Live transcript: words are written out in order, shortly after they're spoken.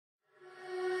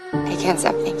I can't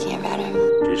stop thinking about him.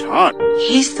 He's hot.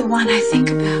 He's the one I think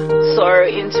about. So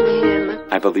into him.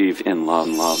 I believe in love.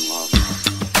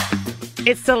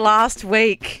 It's the last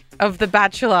week of The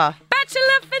Bachelor.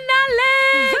 Bachelor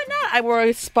finale! I wore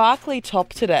a sparkly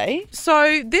top today.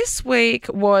 So this week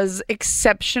was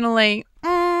exceptionally...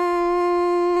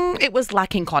 it was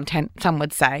lacking content, some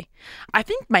would say. I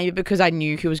think maybe because I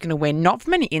knew who was going to win, not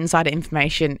from any insider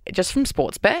information, just from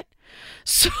Sportsbet.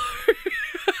 So...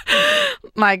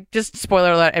 like, just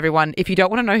spoiler alert, everyone. If you don't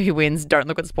want to know who wins, don't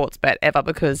look at Sportsbet ever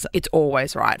because it's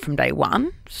always right from day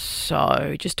one.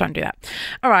 So just don't do that.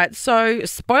 All right. So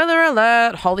spoiler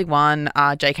alert, Holly won.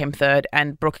 Jay came third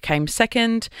and Brooke came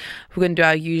second. We're going to do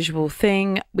our usual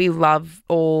thing. We love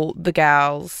all the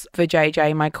gals. For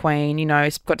JJ, my queen, you know,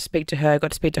 got to speak to her,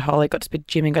 got to speak to Holly, got to speak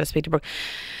to Jimmy, got to speak to Brooke.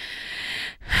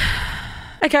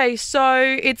 Okay.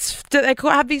 So they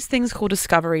have these things called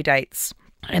discovery dates.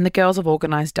 And the girls have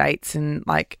organised dates and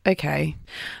like, okay.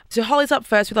 So Holly's up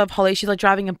first. We love Holly. She's like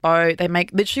driving a boat. They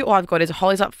make, literally all I've got is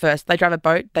Holly's up first. They drive a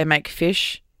boat. They make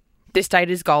fish. This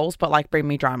date is goals, but like bring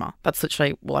me drama. That's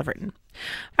literally all I've written.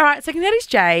 All right. Second date is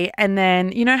Jay. And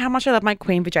then you know how much I love my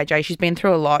queen for JJ. She's been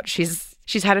through a lot. She's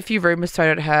had a few rumours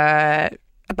thrown at her,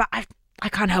 but I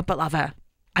can't help but love her.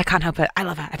 I can't help it. I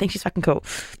love her. I think she's fucking cool.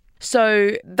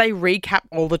 So they recap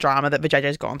all the drama that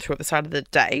Vijay's gone through at the start of the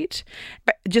date.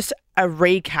 But just a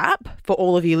recap for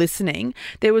all of you listening.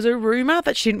 There was a rumour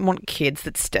that she didn't want kids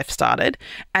that Steph started.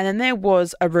 And then there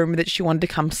was a rumour that she wanted to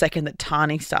come second that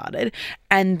Tani started.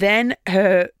 And then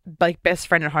her like best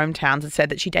friend at Hometowns had said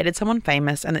that she dated someone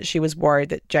famous and that she was worried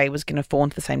that Jay was going to fall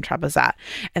into the same trap as that.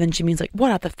 And then Jimmy's like,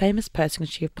 what other famous person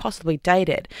could she have possibly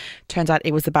dated? Turns out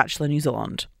it was The Bachelor New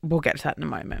Zealand. We'll get to that in a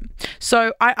moment.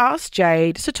 So I asked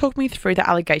Jade to talk me through the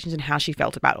allegations and how she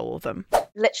felt about all of them.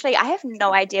 Literally, I have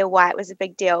no idea why it was a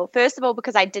big deal. First of all,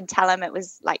 because I did tell him it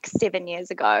was like 7 years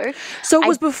ago. So it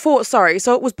was before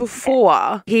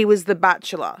he was The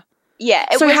Bachelor. Yeah.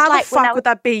 So how the fuck would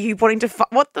that be? You wanting to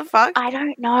what the fuck? I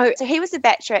don't know. So he was The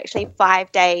Bachelor actually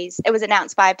 5 days. It was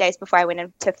announced 5 days before I went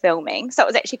into filming. So it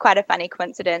was actually quite a funny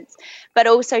coincidence. But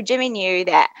also Jimmy knew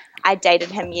that I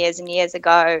dated him years and years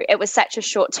ago. It was such a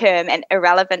short-term and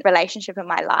irrelevant relationship in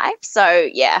my life. So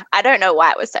yeah, I don't know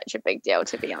why it was such a big deal,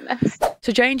 to be honest.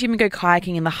 So Jay and Jimmy go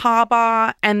kayaking in the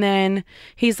harbour and then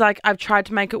he's like, I've tried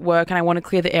to make it work and I want to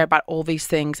clear the air about all these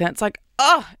things. And it's like,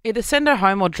 either send her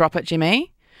home or drop it,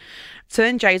 Jimmy. So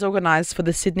then Jay's organised for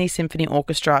the Sydney Symphony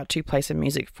Orchestra to play some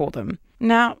music for them.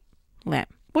 Now, Lam,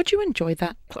 would you enjoy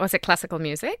that? Was it classical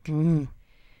music? Mm.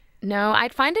 No,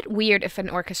 I'd find it weird if an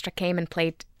orchestra came and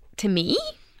played to me.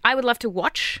 I would love to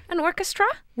watch an orchestra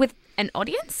with an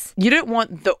audience. You don't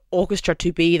want the orchestra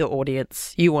to be the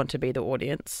audience. You want to be the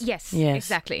audience. Yes.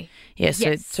 Exactly. Yes.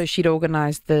 So she'd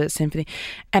organised the symphony.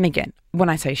 And again, when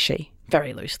I say she,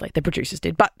 very loosely, the producers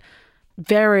did, but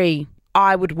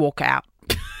I would walk out.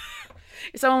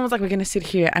 If someone was like, we're going to sit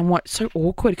here and watch, so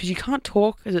awkward because you can't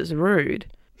talk because it's rude.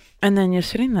 And then you're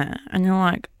sitting there and you're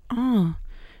like, oh,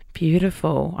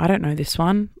 beautiful. I don't know this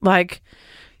one. Like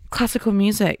classical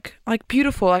music, like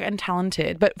beautiful, like and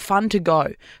talented, but fun to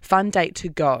go. Fun date to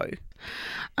go.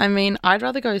 I mean, I'd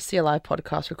rather go see a live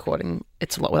podcast recording.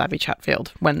 It's a lot with Abby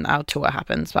Chatfield when our tour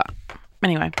happens. But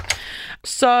anyway,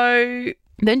 so...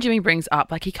 Then Jimmy brings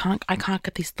up, like, I can't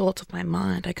get these thoughts off my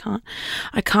mind.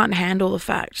 I can't handle the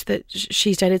fact that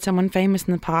she's dated someone famous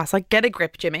in the past. Like, get a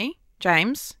grip, Jimmy.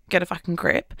 James, get a fucking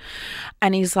grip.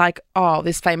 And he's like, oh,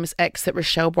 this famous ex that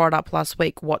Rochelle brought up last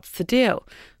week, what's the deal?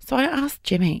 So I asked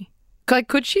Jimmy, like,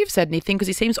 could she have said anything? Because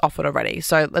he seems off it already.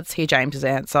 So let's hear James's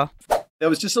answer. There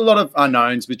was just a lot of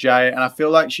unknowns with Jay, and I feel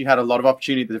like she had a lot of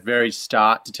opportunity at the very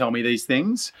start to tell me these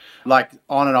things, like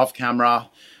on and off camera.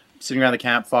 Sitting around the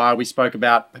campfire, we spoke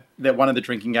about that one of the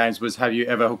drinking games was, have you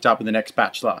ever hooked up with the next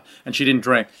bachelor? And she didn't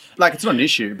drink. Like, it's not an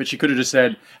issue, but she could have just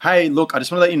said, hey, look, I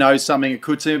just want to let you know something. It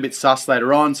could seem a bit sus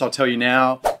later on, so I'll tell you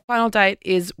now. Final date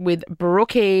is with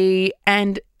Brookie,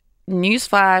 and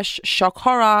newsflash, shock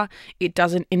horror, it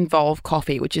doesn't involve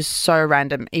coffee, which is so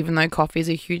random, even though coffee is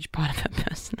a huge part of her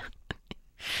personality.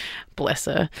 Bless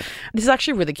her. This is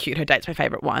actually really cute. Her date's my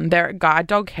favourite one. They're at Guide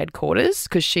Dog headquarters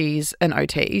because she's an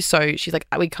OT. So she's like,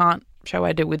 we can't show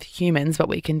I do with humans, but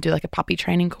we can do like a puppy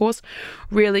training course.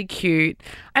 Really cute.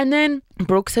 And then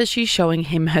Brooke says she's showing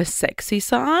him her sexy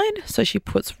side. So she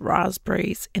puts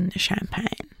raspberries in the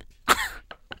champagne.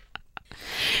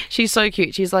 She's so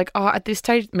cute. She's like, oh, at this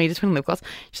stage, me just putting lip gloss.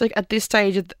 She's like, at this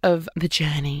stage of the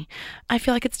journey, I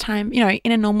feel like it's time, you know,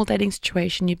 in a normal dating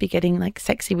situation, you'd be getting like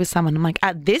sexy with someone. I'm like,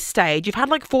 at this stage, you've had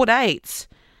like 4 dates.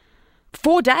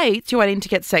 4 dates, you're waiting to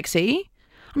get sexy?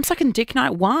 I'm sucking dick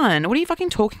night 1. What are you fucking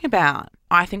talking about?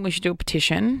 I think we should do a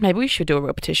petition. Maybe we should do a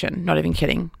real petition. Not even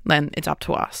kidding. Then it's up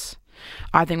to us.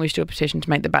 I think we should do a petition to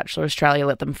make The Bachelor Australia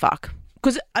let them fuck.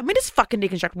 Because I mean, just fucking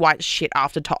deconstruct white shit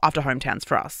after hometowns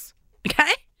for us.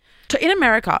 Okay? So in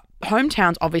America,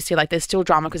 hometowns, obviously, like, there's still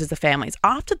drama because there's the families.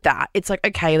 After that, it's like,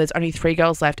 okay, there's only 3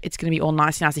 girls left. It's going to be all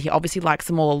nice and nice. He obviously likes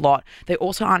them all a lot. They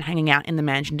also aren't hanging out in the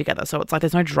mansion together. So it's like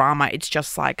there's no drama. It's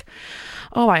just like,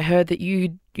 oh, I heard that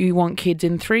you want kids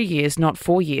in 3 years, not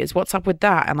 4 years. What's up with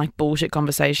that? And like bullshit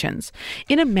conversations.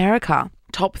 In America,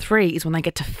 top 3 is when they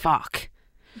get to fuck.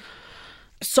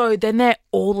 So then they're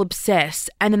all obsessed,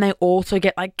 and then they also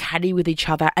get like catty with each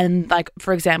other. And like,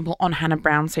 for example, on Hannah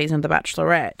Brown's season of The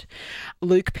Bachelorette,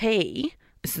 Luke P,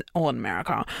 this is all in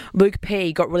America, Luke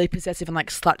P got really possessive and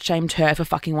like slut shamed her for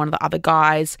fucking one of the other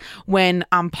guys. When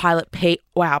Pilot Pete,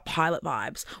 wow, Pilot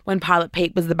vibes. When Pilot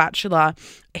Pete was the Bachelor,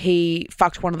 he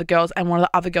fucked one of the girls, and one of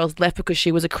the other girls left because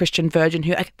she was a Christian virgin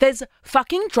who, like, there's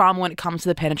fucking drama when it comes to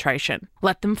the penetration.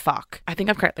 Let them fuck. I think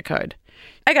I've cracked the code.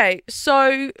 Okay,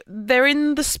 so they're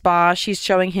in the spa. She's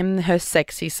showing him her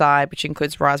sexy side, which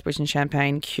includes raspberries and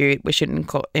champagne. Cute. Wish it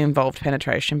involved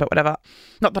penetration, but whatever.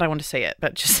 Not that I want to see it,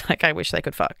 but just like I wish they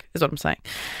could fuck, is what I'm saying.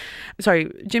 So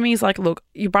Jimmy's like, look,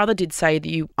 your brother did say that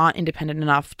you aren't independent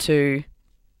enough to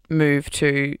move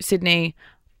to Sydney.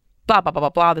 Blah, blah, blah, blah,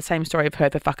 blah. The same story I've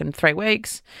heard for fucking 3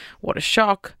 weeks. What a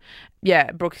shock.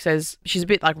 Yeah, Brooke says she's a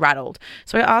bit like rattled.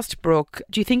 So I asked Brooke,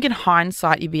 do you think in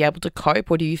hindsight you'd be able to cope,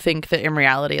 or do you think that in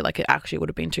reality, like, it actually would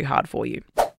have been too hard for you?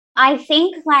 I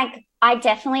think like I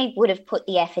definitely would have put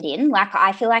the effort in. Like,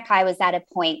 I feel like I was at a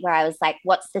point where I was like,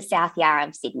 what's the South Yarra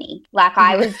of Sydney? Like,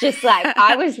 I was just like,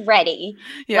 I was ready.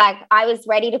 Yeah. Like, I was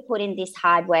ready to put in this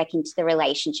hard work into the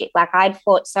relationship. Like, I'd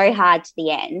fought so hard to the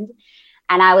end.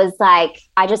 And I was like,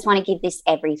 I just want to give this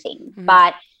everything. Mm-hmm.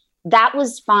 But that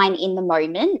was fine in the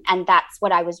moment, and that's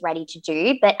what I was ready to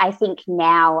do. But I think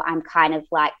now I'm kind of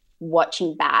like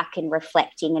watching back and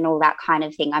reflecting and all that kind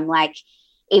of thing. I'm like,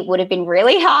 it would have been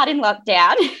really hard in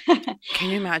lockdown. Can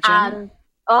you imagine?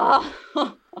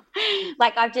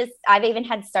 Like I've even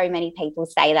had so many people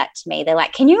say that to me. They're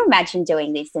like, can you imagine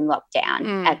doing this in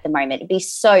lockdown at the moment? It'd be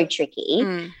so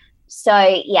tricky.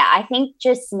 So, yeah, I think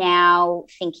just now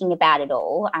thinking about it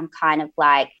all, I'm kind of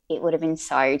like, it would have been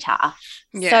so tough,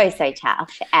 so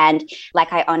tough. And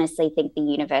like, I honestly think the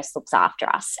universe looks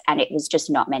after us, and it was just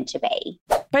not meant to be.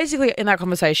 Basically, in that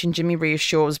conversation, Jimmy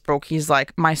reassures Brooke, he's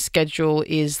like, my schedule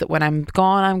is that when I'm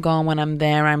gone, I'm gone. When I'm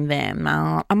there, I'm there.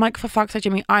 I'm like, for fuck's sake,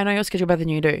 Jimmy, I know your schedule better than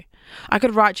you do. I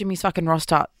could write Jimmy's fucking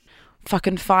roster.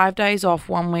 Fucking 5 days off,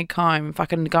 1 week home,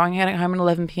 fucking going out at home at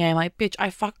 11 p.m. Like, bitch,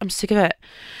 I'm sick of it.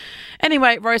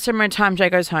 Anyway, Rose ceremony time, Jay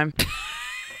goes home.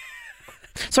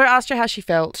 So I asked her how she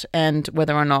felt and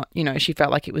whether or not, you know, she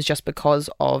felt like it was just because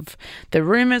of the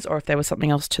rumours or if there was something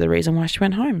else to the reason why she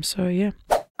went home. So, yeah.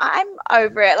 I'm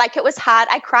over it. Like, it was hard.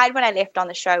 I cried when I left on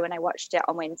the show when I watched it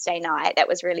on Wednesday night. That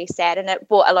was really sad, and it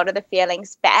brought a lot of the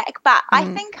feelings back. But I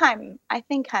think I'm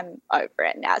over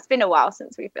it now. It's been a while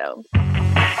since we filmed.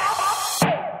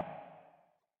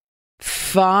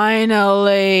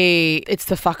 Finally, it's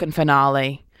the fucking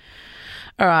finale.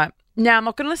 All right. Now, I'm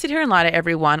not going to sit here and lie to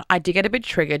everyone. I did get a bit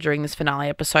triggered during this finale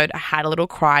episode. I had a little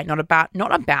cry, not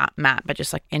about Matt, but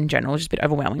just like in general, just a bit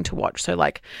overwhelming to watch. So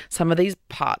like some of these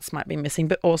parts might be missing,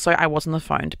 but also I was on the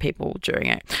phone to people during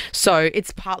it. So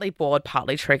it's partly bored,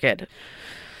 partly triggered.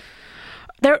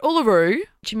 They're at Uluru.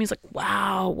 Jimmy's like,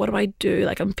 wow, what do I do?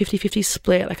 Like, I'm 50-50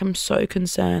 split. Like, I'm so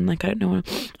concerned. Like, I don't know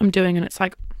what I'm doing. And it's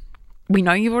like, we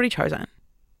know you've already chosen.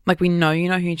 Like, we know you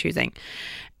know who you're choosing.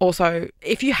 Also,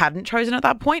 if you hadn't chosen at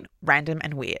that point, random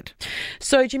and weird.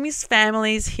 So Jimmy's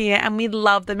family's here and we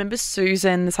love them. Remember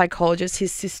Susan, the psychologist,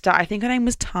 his sister, I think her name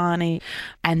was Tani,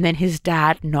 and then his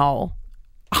dad, Noel.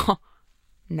 Oh,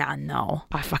 Noel.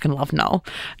 I fucking love Noel.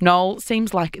 Noel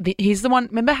seems like he's the one.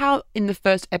 Remember how in the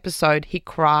first episode he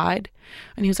cried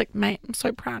and he was like, mate, I'm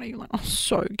so proud of you. Like, oh,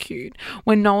 so cute.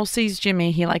 When Noel sees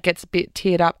Jimmy, he like gets a bit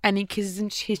teared up and he kisses him.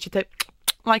 He's just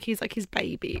like he's like his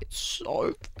baby. It's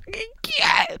so fucking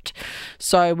cute.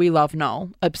 So we love Noel.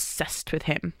 Obsessed with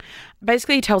him.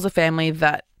 Basically, he tells the family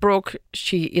that Brooke,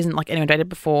 she isn't like anyone dated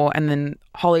before, and then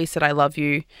Holly said, I love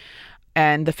you.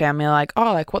 And the family are like,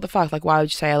 oh, like, what the fuck? Like, why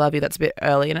would you say I love you? That's a bit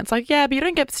early. And it's like, yeah, but you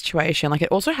don't get the situation. Like,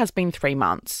 it also has been 3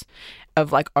 months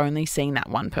of, like, only seeing that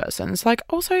one person. It's like,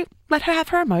 also, let her have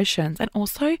her emotions and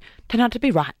also turn out to be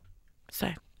right. So,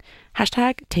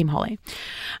 hashtag Team Holly.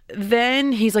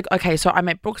 Then he's like, okay, so I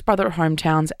met Brooke's brother at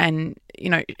Hometowns and, you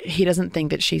know, he doesn't think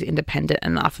that she's independent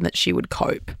enough and that she would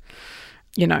cope.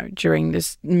 you know, during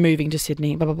this moving to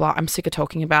Sydney, blah, blah, blah. I'm sick of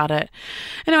talking about it.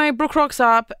 Anyway, Brooke rocks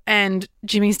up and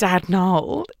Jimmy's dad,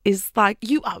 Noel, is like,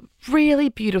 you are really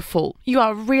beautiful. You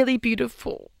are really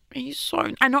beautiful. He's so,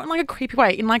 and not in like a creepy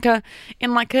way, in like a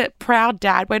proud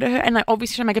dad way to her, and like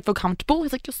obviously trying to make her feel comfortable.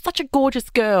 He's like, you're such a gorgeous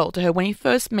girl to her when he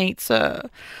first meets her.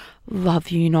 Love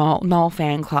you, Noel. Noel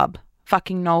fan club.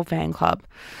 Fucking Noel fan club.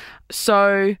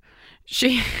 So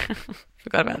she...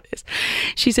 forgot about this.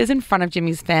 She says in front of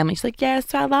Jimmy's family, she's like, yeah,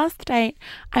 so our last date,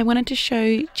 I wanted to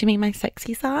show Jimmy my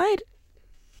sexy side.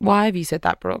 Why have you said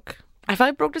that, Brooke? I feel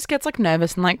like Brooke just gets like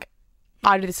nervous and like,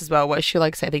 I do this as well, where she'll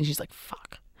like say things, she's like,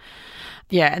 fuck.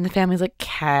 Yeah, and the family's like,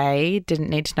 okay, didn't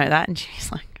need to know that. And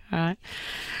she's like, all right.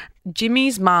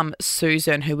 Jimmy's mum,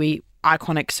 Susan,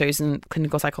 iconic Susan,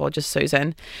 clinical psychologist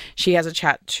Susan, she has a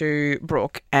chat to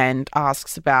Brooke and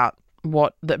asks about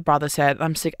what the brother said.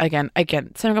 I'm sick again,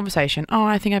 same conversation. Oh,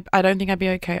 I don't think I'd be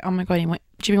okay. Oh my god,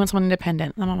 Jimmy wants someone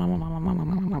independent.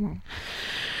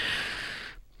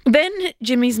 Then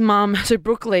Jimmy's mum, so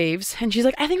Brooke leaves and she's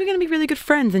like, I think we're going to be really good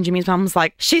friends. And Jimmy's mum's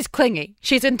like, she's clingy,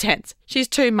 she's intense, she's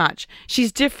too much,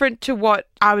 she's different to what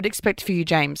I would expect for you,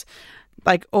 James.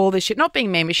 Like all this shit, not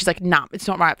being mean, but she's like, nah, it's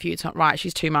not right for you, it's not right,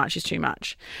 she's too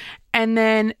much. And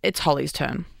then it's Holly's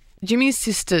turn. Jimmy's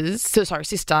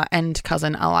sister and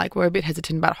cousin are like, we're a bit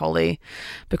hesitant about Holly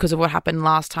because of what happened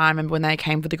last time. And when they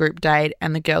came for the group date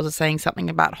and the girls are saying something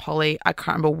about Holly, I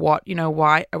can't remember what, you know,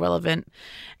 why, irrelevant.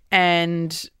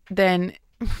 And then,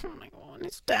 oh my God,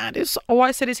 his dad is, all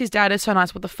I said is his dad is so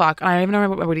nice, what the fuck? I don't even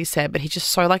remember what he said, but he's just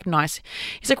so like nice.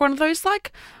 He's like one of those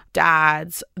like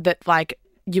dads that like,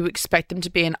 you expect them to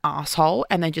be an asshole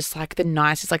and they're just like the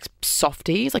nicest like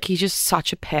softies. Like he's just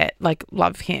such a pet, like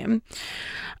love him.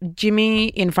 Jimmy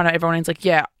in front of everyone is like,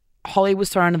 yeah, Holly was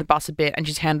thrown under the bus a bit and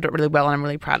she's handled it really well and I'm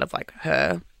really proud of like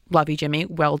her. Love you, Jimmy.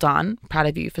 Well done. Proud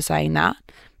of you for saying that.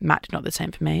 Matt did not the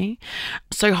same for me.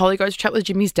 So Holly goes to chat with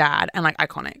Jimmy's dad and like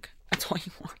iconic. That's all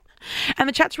you want. And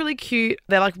the chat's really cute.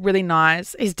 They're like really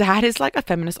nice. His dad is like a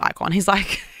feminist icon. He's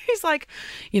like,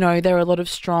 you know, there are a lot of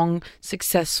strong,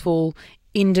 successful,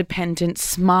 independent,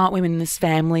 smart women in this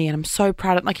family and I'm so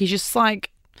proud of, like, he's just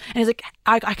like, and he's like,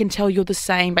 I can tell you're the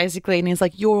same basically, and he's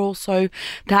like, you're also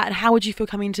that, and how would you feel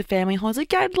coming into family? And I was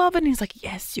like, yeah, I'd love it. And he's like,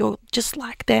 yes, you're just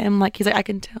like them. Like, he's like, I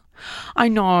can tell. I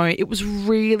know, it was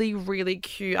really, really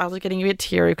cute. I was like getting a bit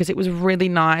teary because it was really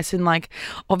nice, and like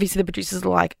obviously the producers are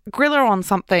like, grill her on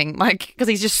something, like, because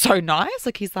he's just so nice.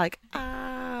 Like he's like,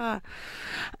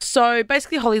 So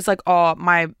basically Holly's like, oh,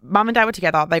 my mum and dad were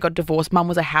together. They got divorced. Mum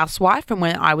was a housewife from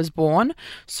when I was born.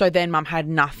 So then mum had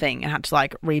nothing and had to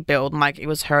like rebuild. And like it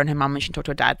was her and her mum and she talked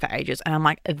to her dad for ages. And I'm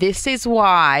like, this is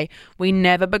why we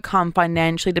never become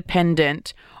financially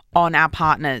dependent on our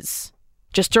partners.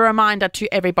 Just a reminder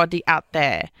to everybody out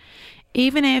there.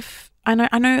 Even if, I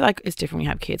know like it's different when you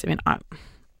have kids.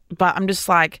 But I'm just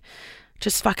like,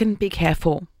 just fucking be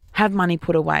careful. Have money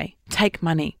put away. Take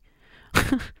money.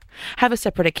 Have a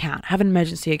separate account. Have an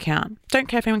emergency account. Don't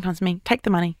care if anyone comes to me. Take the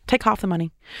money. Take half the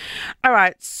money. All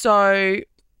right. So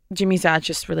Jimmy's dad's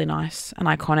just really nice and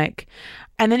iconic.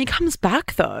 And then he comes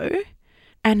back though,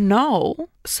 and Noel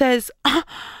says, I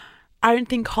don't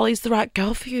think Holly's the right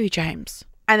girl for you, James.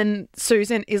 And then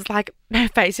Susan is like, her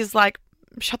face is like,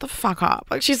 shut the fuck up.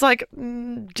 Like she's like,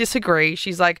 disagree.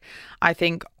 She's like, I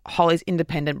think Holly's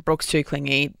independent. Brooke's too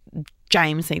clingy.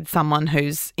 James needs someone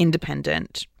who's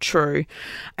independent. True.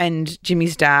 And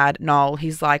Jimmy's dad, Noel,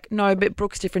 he's like, no, but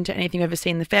Brooke's different to anything you've ever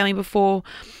seen in the family before.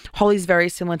 Holly's very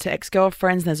similar to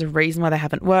ex-girlfriends and there's a reason why they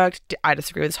haven't worked. I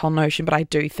disagree with this whole notion, but I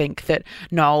do think that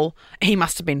Noel, he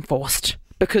must have been forced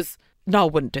because Noel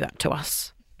wouldn't do that to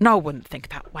us. Noel wouldn't think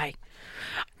that way.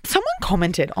 Someone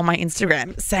commented on my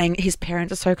Instagram saying his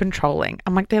parents are so controlling.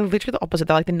 I'm like, they're literally the opposite.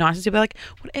 They're like the nicest people. They're like,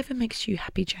 whatever makes you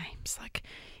happy, James. Like,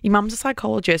 your mum's a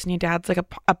psychologist and your dad's like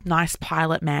a nice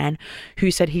pilot man who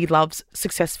said he loves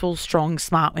successful, strong,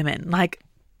 smart women. Like,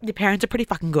 your parents are pretty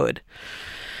fucking good.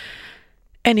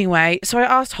 Anyway, so I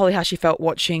asked Holly how she felt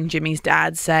watching Jimmy's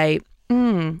dad say,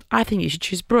 I think you should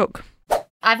choose Brooke.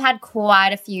 I've had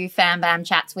quite a few fan bam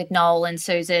chats with Noel and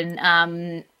Susan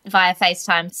via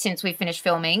FaceTime since we finished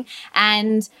filming.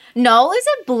 And Noel is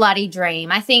a bloody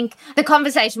dream. I think the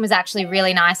conversation was actually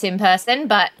really nice in person,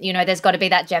 but, you know, there's got to be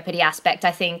that jeopardy aspect,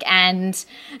 I think. And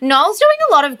Noel's doing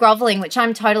a lot of groveling, which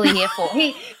I'm totally here for.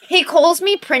 He calls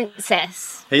me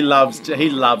princess. He loves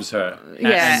her.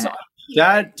 Yeah.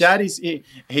 Dad is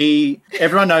he.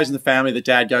 Everyone knows in the family that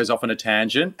Dad goes off on a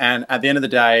tangent, and at the end of the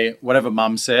day, whatever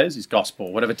Mum says is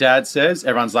gospel. Whatever Dad says,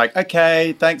 everyone's like,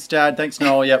 okay, thanks, Dad, thanks,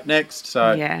 Noel. Yep, next.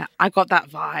 So yeah, I got that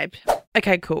vibe.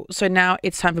 Okay, cool. So now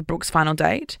it's time for Brooke's final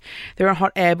date. They're on a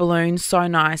hot air balloon, so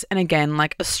nice. And again,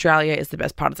 like, Australia is the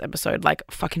best part of this episode. Like,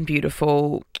 fucking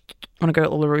beautiful. I want to go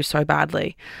to Uluru so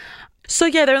badly. So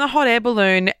yeah, they're in the hot air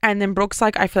balloon, and then Brooke's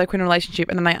like, I feel like we're in a relationship.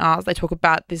 And then they talk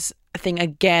about this thing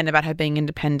again about her being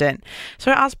independent.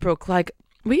 So I asked Brooke, like,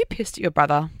 were you pissed at your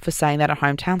brother for saying that at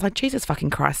hometown? Like, Jesus fucking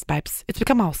Christ, babes. It's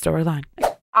become a whole storyline.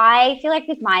 I feel like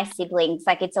with my siblings,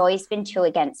 like, it's always been 2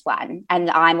 against 1. And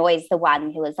I'm always the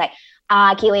one who is like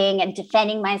arguing and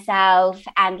defending myself.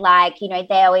 And like, you know,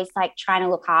 they're always like trying to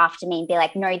look after me and be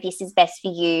like, no, this is best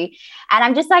for you. And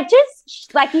I'm just like,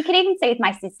 you can even say with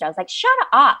my sister, I was like, shut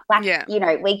up. Like, you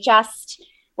know, we just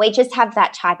have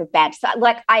that type of band. So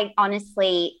like, I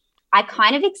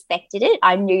kind of expected it.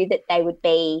 I knew that they would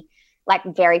be like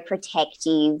very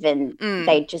protective and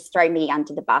they'd just throw me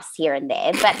under the bus here and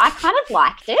there. But I kind of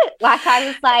liked it. Like, I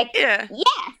was like, yes.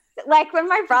 Like, when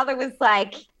my brother was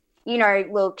like, you know,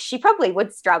 look, she probably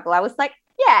would struggle, I was like,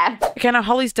 yeah. Okay, now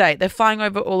Holly's date, they're flying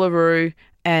over Uluru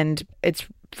and it's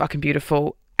fucking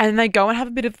beautiful. And they go and have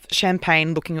a bit of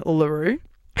champagne looking at Uluru.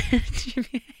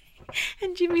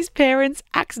 And Jimmy's parents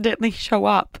accidentally show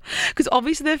up because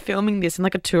obviously they're filming this in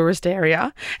like a tourist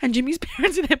area, and Jimmy's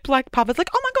parents in their black pub. It's like,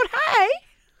 oh my God, hey.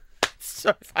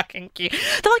 So fucking cute.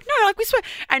 They're like, no, like, we swear.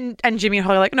 And Jimmy and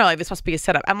Holly are like, no, like, this must be a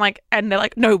setup. I'm like, and they're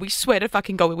like, no, we swear to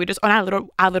fucking God, we're just on our little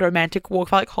romantic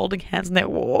walk, like holding hands on their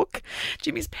walk.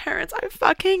 Jimmy's parents, I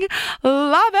fucking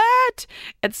love it.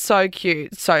 It's so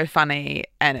cute, so funny,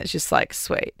 and it's just like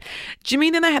sweet. Jimmy,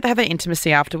 then they have their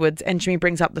intimacy afterwards, and Jimmy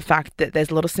brings up the fact that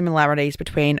there's a lot of similarities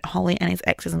between Holly and his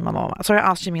exes and blah, blah, blah. So I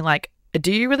asked Jimmy, like,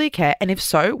 do you really care? And if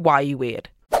so, why are you weird?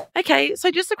 Okay,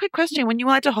 so just a quick question. When you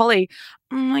went to Holly,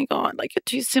 oh my God, like, you're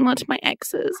too similar to my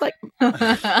exes. Like,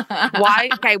 why?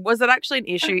 Okay, was that actually an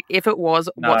issue? If it was,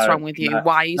 what's wrong with you?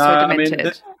 Why are you so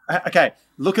demented? Okay,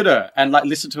 look at her and like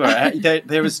listen to her.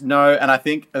 There was no, and I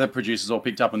think the producers all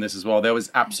picked up on this as well. There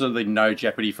was absolutely no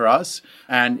jeopardy for us,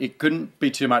 and it couldn't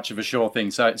be too much of a sure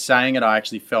thing. So saying it, I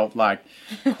actually felt like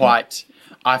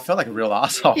I felt like a real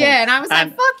asshole. Yeah, and I was like,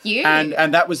 fuck you.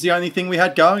 And that was the only thing we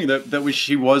had going,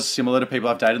 she was similar to people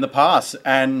I've dated in the past.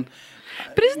 And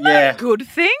but isn't that a good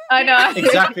thing? I know.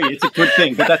 Exactly. It's a good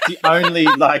thing. But that's the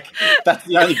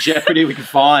only jeopardy we could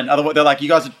find. Otherwise, they're like, you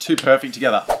guys are too perfect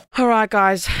together. All right,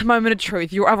 guys, moment of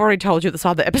truth. I've already told you at the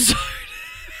start of the episode.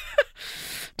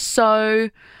 So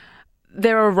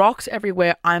there are rocks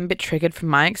everywhere. I'm a bit triggered from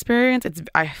my experience.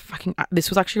 This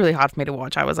was actually really hard for me to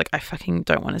watch. I was like, I fucking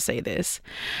don't want to see this.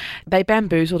 They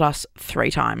bamboozled us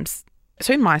 3 times.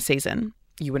 So in my season,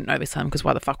 you wouldn't know this time because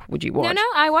why the fuck would you watch? No,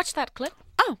 I watched that clip.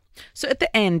 Oh, so at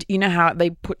the end, you know how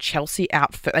they put Chelsea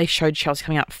out? They showed Chelsea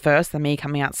coming out first and me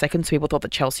coming out second. So people thought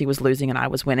that Chelsea was losing and I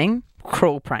was winning.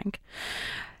 Cruel prank.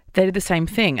 They did the same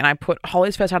thing. And I put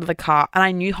Holly's first out of the car and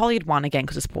I knew Holly had won again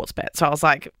because of sports bet. So I was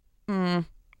like,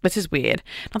 this is weird.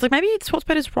 And I was like, maybe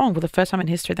Sportsbet is wrong for the first time in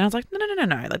history. Then I was like,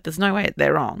 no. Like, there's no way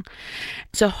they're wrong.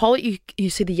 So Holly,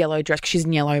 you see the yellow dress, 'cause she's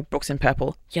in yellow, Brooke's in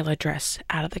purple. Yellow dress,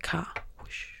 out of the car.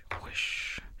 Whoosh,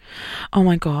 whoosh. Oh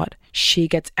my God. She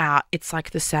gets out. It's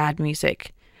like the sad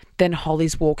music. Then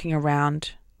Holly's walking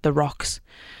around the rocks.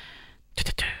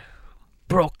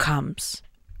 Brooke comes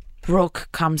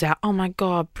out. Oh my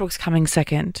God, Brooke's coming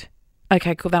second.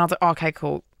 Okay, cool. Then I was like, oh, okay,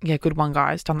 cool. Yeah, good one,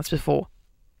 guys. Done this before.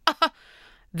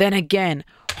 Then again,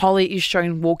 Holly is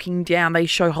shown walking down. They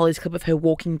show Holly's clip of her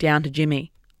walking down to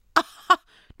Jimmy.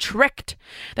 Tricked.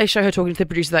 They show her talking to the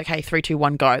producer like, hey, 3, 2,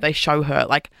 1, go. They show her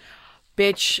like,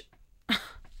 bitch,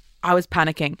 I was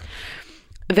panicking.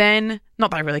 Then,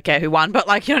 not that I really care who won, but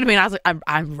like, you know what I mean? I was like,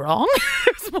 I'm wrong.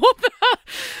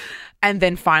 And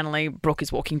then finally, Brooke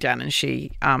is walking down and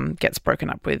she gets broken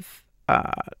up with.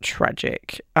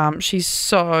 Tragic. She's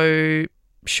so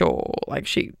sure, like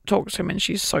she talks to him and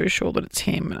she's so sure that it's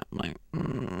him, and I'm like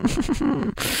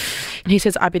And he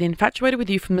says, I've been infatuated with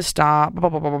you from the start, blah,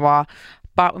 blah, blah, blah, blah.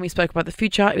 But when we spoke about the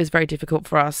future, it was very difficult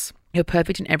for us. You're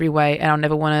perfect in every way and I'll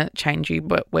never want to change you,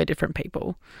 but we're different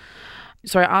people.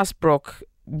 So I asked Brooke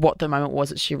what the moment was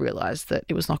that she realised that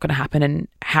it was not going to happen and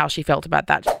how she felt about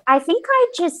that. I think I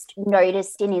just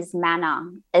noticed in his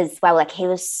manner as well, like he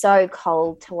was so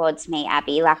cold towards me,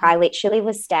 Abby. Like I literally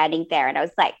was standing there and I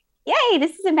was like, yay,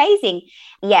 this is amazing.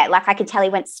 Yeah, like I could tell he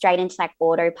went straight into like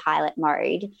autopilot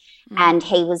mode and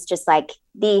he was just like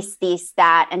this,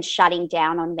 that, and shutting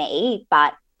down on me,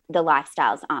 but the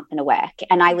lifestyles aren't going to work.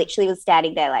 And I literally was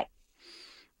standing there like,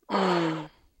 and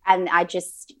I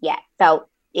just, felt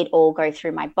it all go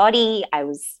through my body.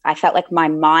 I felt like my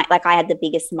mind, like I had the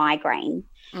biggest migraine,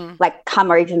 like come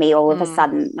over me all of a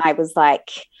sudden. I was like,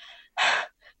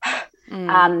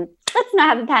 let's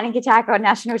not have a panic attack on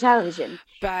national television.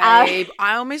 Babe,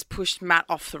 I almost pushed Matt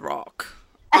off the rock.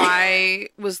 I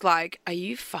was like, are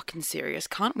you fucking serious?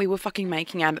 We were fucking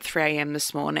making out at 3 a.m.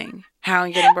 this morning. How are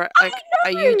you getting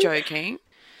are you joking?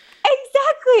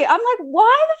 Exactly. I'm like,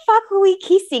 why the fuck were we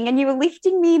kissing and you were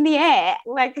lifting me in the air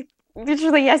like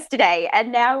literally yesterday?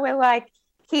 And now we're like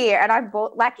here. And I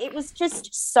bought it was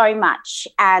just so much.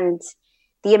 And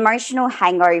the emotional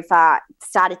hangover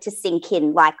started to sink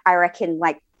in. Like, I reckon,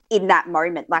 like in that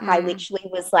moment, like I literally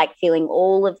was like feeling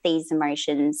all of these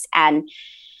emotions and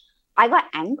I got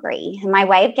angry. And my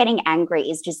way of getting angry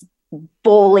is just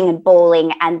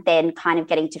bawling and then kind of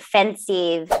getting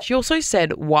defensive. She also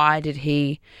said, why did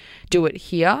he do it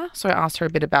here? So I asked her a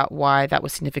bit about why that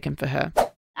was significant for her.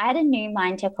 I had a new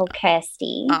minder called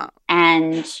Kirsty.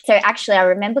 And so actually I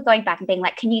remember going back and being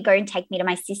like, can you go and take me to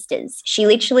my sister's? She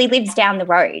literally lives down the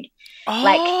road. Oh,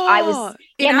 like I was,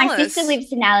 my sister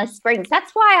lives in Alice Springs.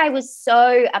 That's why I was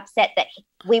so upset that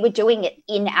we were doing it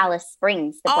in Alice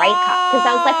Springs, the breakup. Because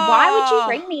I was like, why would you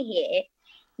bring me here?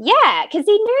 Yeah, because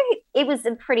he knew it was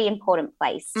a pretty important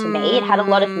place to me. It had a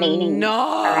lot of meaning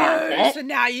around it. So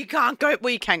now you can't go.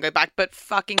 Well, you can go back, but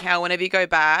fucking hell, whenever you go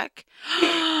back.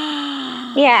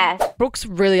 Yeah. Brooke's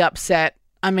really upset.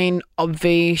 I mean,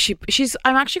 Obvi,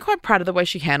 I'm actually quite proud of the way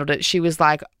she handled it. She was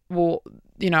like, well,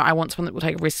 I want someone that will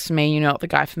take risks for me. You're not the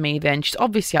guy for me then. She's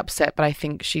obviously upset, but I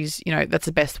think she's, that's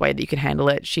the best way that you can handle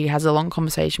it. She has a long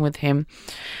conversation with him.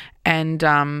 And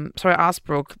so I asked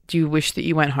Brooke, do you wish that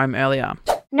you went home earlier?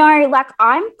 No, like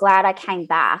I'm glad I came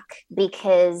back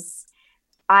because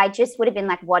I just would have been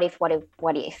like, what if?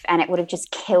 And it would have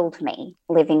just killed me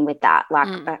living with that. Like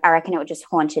I reckon it would just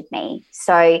haunted me.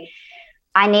 So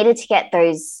I needed to get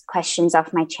those questions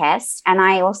off my chest. And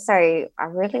I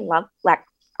really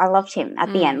loved him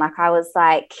at the end. Like I was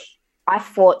like, I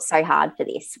fought so hard for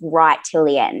this right till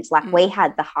the end. Like we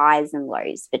had the highs and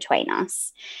lows between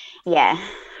us. Yeah,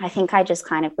 I think I just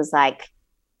kind of was like,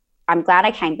 I'm glad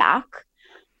I came back,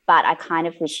 but I kind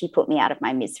of wish he put me out of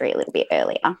my misery a little bit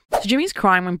earlier. So Jimmy's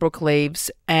crying when Brooke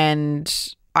leaves,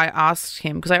 and I asked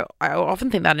him, because I often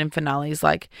think that in finales,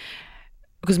 like,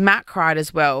 because Matt cried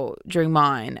as well during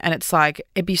mine, and it's like,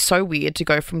 it'd be so weird to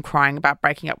go from crying about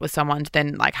breaking up with someone to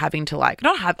then like having to like,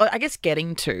 not have, I guess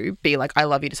getting to be like, I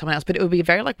love you to someone else, but it would be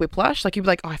very like whiplash. Like you'd be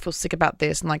like, oh, I feel sick about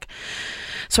this. And like,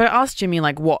 so I asked Jimmy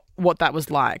like what that was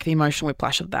like, the emotional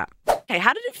whiplash of that. Okay,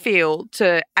 how did it feel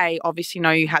to obviously know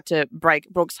you had to break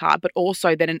Brooke's heart, but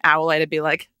also then an hour later be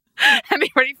like, I'm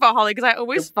ready for Holly? Because I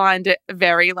always find it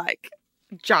very like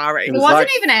jarring. It wasn't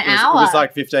even an hour. It was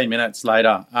like 15 minutes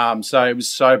later. So it was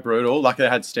so brutal. Like I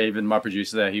had Stephen, my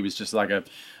producer there. He was just like a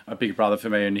big brother for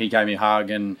me, and he gave me a hug,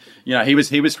 and he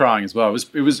was crying as well.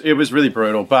 It was really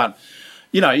brutal. But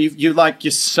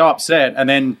you're so upset,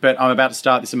 but I'm about to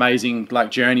start this amazing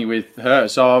like journey with her.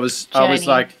 So I was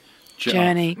like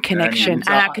journey, connection, and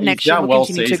our connection will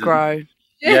continue to grow.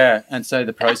 Yeah, and so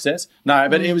the process. No,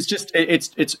 but it was just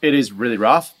it is really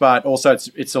rough, but also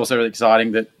it's also really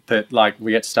exciting that like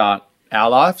we get to start our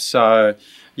life. So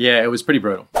yeah, it was pretty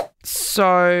brutal.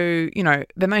 So,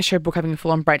 then they showed Brooke having a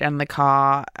full-on breakdown in the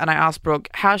car, and I asked Brooke,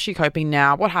 how's she coping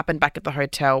now? What happened back at the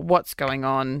hotel? What's going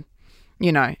on?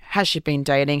 Has she been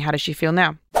dating? How does she feel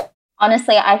now?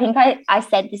 Honestly, I think I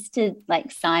said this to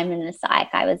like Simon the psych.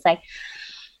 I was like,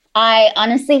 I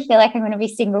honestly feel like I'm going to be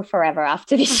single forever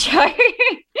after this show.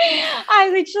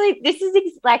 This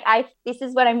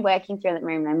is what I'm working through at the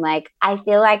moment. I'm like, I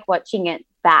feel like watching it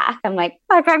back, I'm like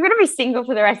I'm going to be single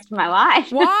for the rest of my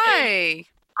life. Why?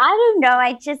 I don't know.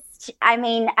 I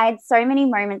had so many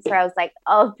moments where I was like,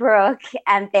 oh, Brooke.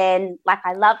 And then like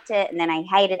I loved it and then I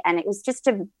hated it. And it was just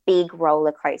a big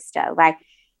roller coaster. Like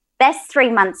best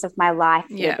 3 months of my life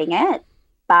living it.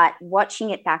 But watching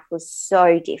it back was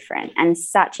so different and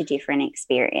such a different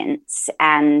experience.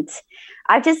 And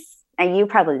you're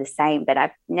probably the same, but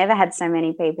I've never had so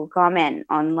many people comment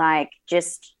on like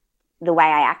just the way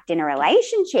I act in a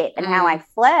relationship and how I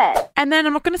flirt. And then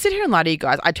I'm not going to sit here and lie to you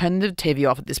guys. I turned the TV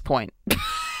off at this point.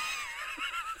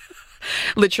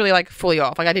 Literally like fully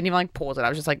off. Like I didn't even like pause it. I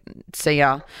was just like, see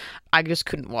ya. I just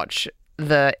couldn't watch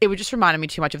it would just reminded me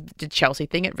too much of the Chelsea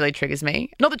thing. It really triggers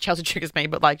me. Not that Chelsea triggers me,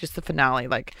 but like just the finale,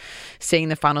 like seeing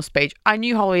the final speech. I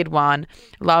knew Holly had won,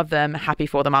 love them, happy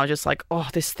for them. I was just like, oh,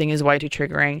 this thing is way too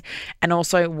triggering. And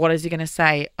also, what is he going to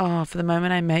say? Oh, for the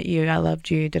moment I met you, I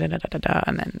loved you, da da da da da.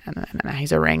 And then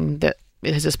he's a ring that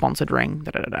Here's a sponsored ring.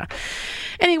 Da, da, da, da.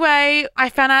 Anyway, I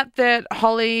found out that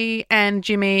Holly and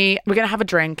Jimmy, we're going to have a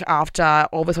drink after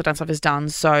all this done stuff is done.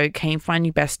 So keen for my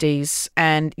new besties.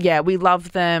 And yeah, we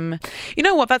love them. You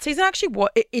know what? That season actually,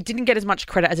 it didn't get as much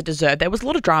credit as it deserved. There was a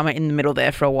lot of drama in the middle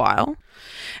there for a while.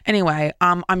 Anyway,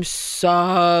 I'm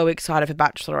so excited for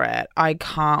Bachelorette. I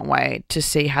can't wait to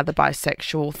see how the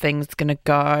bisexual thing's going to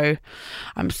go.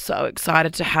 I'm so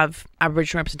excited to have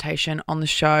Aboriginal representation on the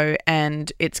show,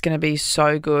 and it's going to be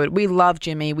so good. We love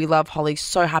Jimmy. We love Holly.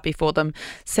 So happy for them.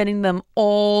 Sending them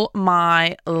all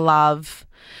my love.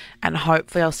 And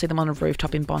hopefully I'll see them on a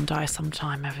rooftop in Bondi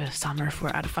sometime over the summer if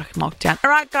we're out of fucking lockdown. All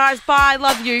right, guys. Bye.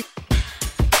 Love you.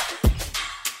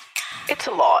 It's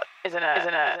a lot, isn't it?